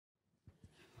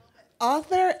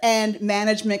Author and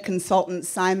management consultant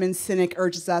Simon Sinek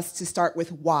urges us to start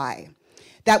with why.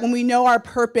 That when we know our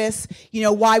purpose,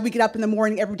 why we get up in the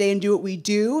morning every day and do what we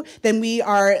do, then we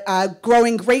are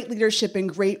growing great leadership in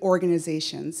great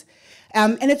organizations.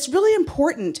 And it's really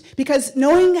important because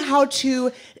knowing how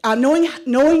to,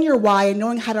 knowing your why and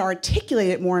knowing how to articulate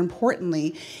it more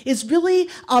importantly is really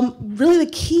the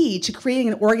key to creating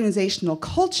an organizational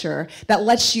culture that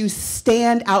lets you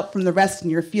stand out from the rest in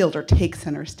your field or take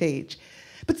center stage.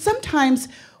 But sometimes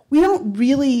we don't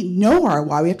really know our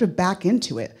why. We have to back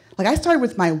into it. Like I started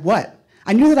with my what.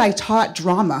 I knew that I taught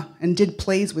drama and did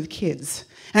plays with kids.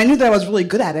 And I knew that I was really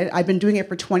good at it. I've been doing it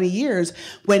for 20 years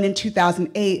when in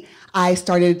 2008, I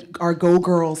started our Go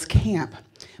Girls camp.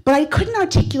 But I couldn't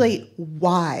articulate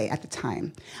why at the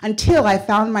time until I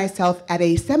found myself at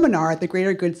a seminar at the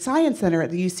Greater Good Science Center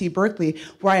at the UC Berkeley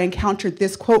where I encountered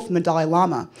this quote from the Dalai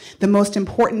Lama: "The most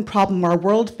important problem our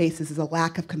world faces is a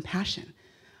lack of compassion."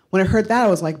 When I heard that, I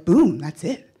was like, boom, that's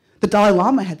it. The Dalai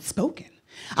Lama had spoken.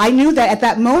 I knew that at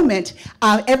that moment,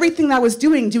 everything that I was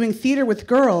doing theater with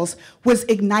girls, was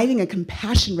igniting a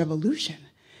compassion revolution.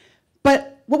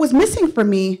 But what was missing for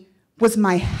me was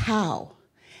my how.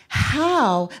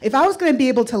 How, if I was going to be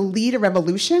able to lead a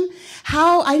revolution,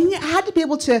 I had to be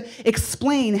able to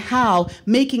explain how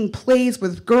making plays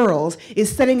with girls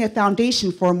is setting a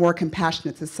foundation for a more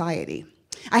compassionate society.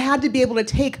 I had to be able to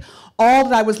take all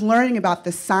that I was learning about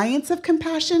the science of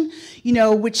compassion,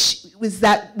 which was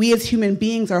that we as human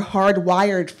beings are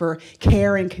hardwired for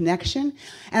care and connection.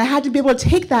 And I had to be able to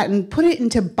take that and put it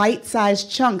into bite-sized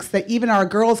chunks that even our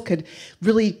girls could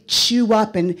really chew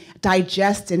up and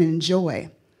digest and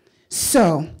enjoy.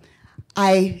 So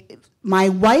my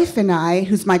wife and I,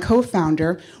 who's my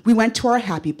co-founder, we went to our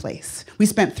happy place. We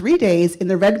spent 3 days in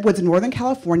the redwoods in Northern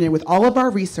California with all of our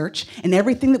research and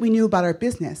everything that we knew about our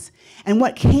business. And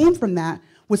what came from that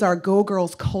was our Go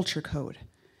Girls culture code.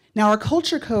 Now, our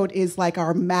culture code is like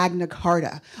our Magna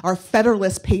Carta, our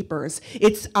Federalist Papers.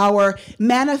 It's our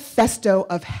manifesto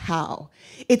of how.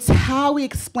 It's how we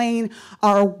explain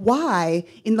our why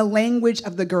in the language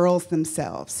of the girls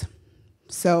themselves.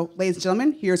 So, ladies and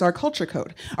gentlemen, here's our culture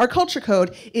code. Our culture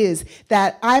code is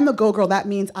that I'm a go-girl. That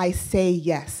means I say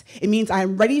yes. It means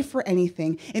I'm ready for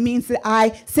anything. It means that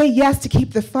I say yes to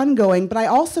keep the fun going, but I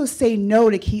also say no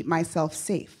to keep myself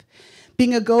safe.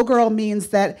 Being a go-girl means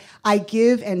that I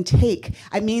give and take.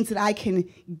 It means that I can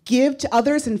give to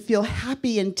others and feel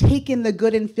happy and take in the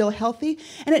good and feel healthy.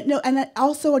 And I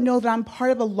also know that I'm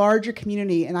part of a larger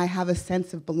community and I have a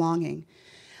sense of belonging.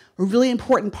 A really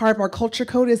important part of our culture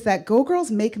code is that Go Girls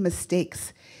make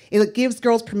mistakes. It gives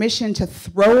girls permission to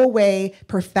throw away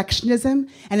perfectionism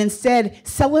and instead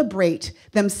celebrate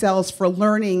themselves for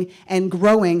learning and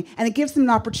growing, and it gives them an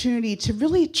opportunity to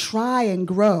really try and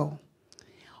grow.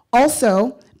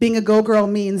 Also, being a Go Girl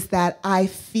means that I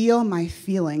feel my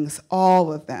feelings,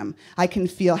 all of them. I can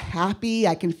feel happy,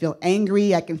 I can feel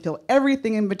angry, I can feel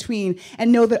everything in between,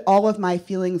 and know that all of my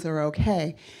feelings are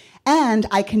okay. And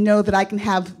I can know that I can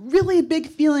have really big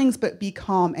feelings but be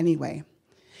calm anyway.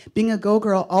 Being a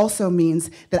go-girl also means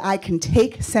that I can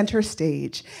take center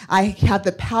stage. I have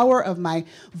the power of my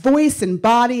voice and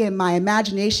body and my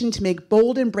imagination to make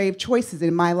bold and brave choices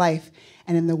in my life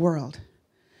and in the world.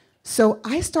 So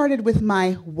I started with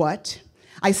my what,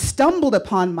 I stumbled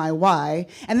upon my why,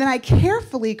 and then I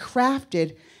carefully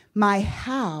crafted my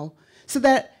how so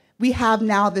that we have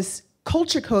now this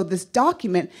culture code, this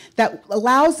document that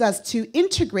allows us to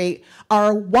integrate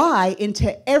our why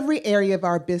into every area of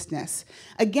our business.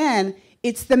 Again,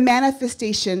 it's the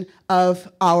manifestation of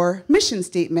our mission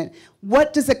statement.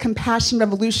 What does a compassion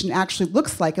revolution actually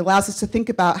look like? It allows us to think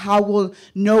about how we'll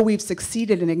know we've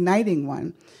succeeded in igniting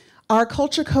one. Our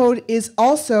culture code is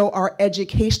also our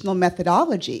educational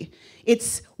methodology.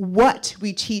 It's what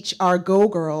we teach our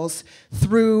go-girls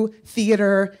through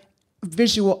theater,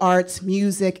 visual arts,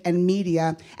 music, and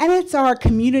media. And it's our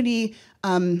community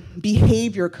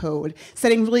behavior code,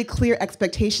 setting really clear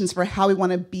expectations for how we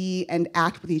want to be and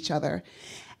act with each other.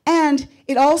 And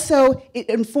it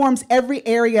informs every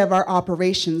area of our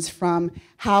operations, from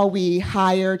how we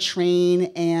hire,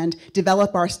 train, and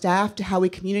develop our staff to how we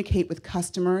communicate with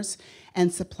customers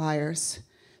and suppliers.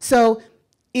 So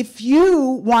if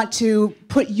you want to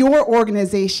put your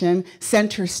organization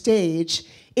center stage,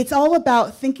 it's all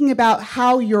about thinking about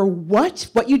how your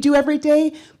what you do every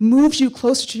day, moves you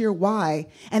closer to your why,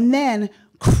 and then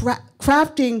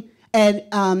crafting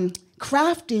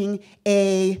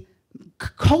a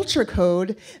culture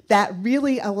code that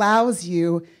really allows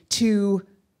you to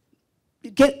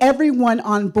get everyone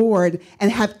on board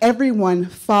and have everyone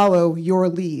follow your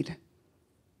lead.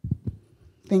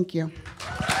 Thank you.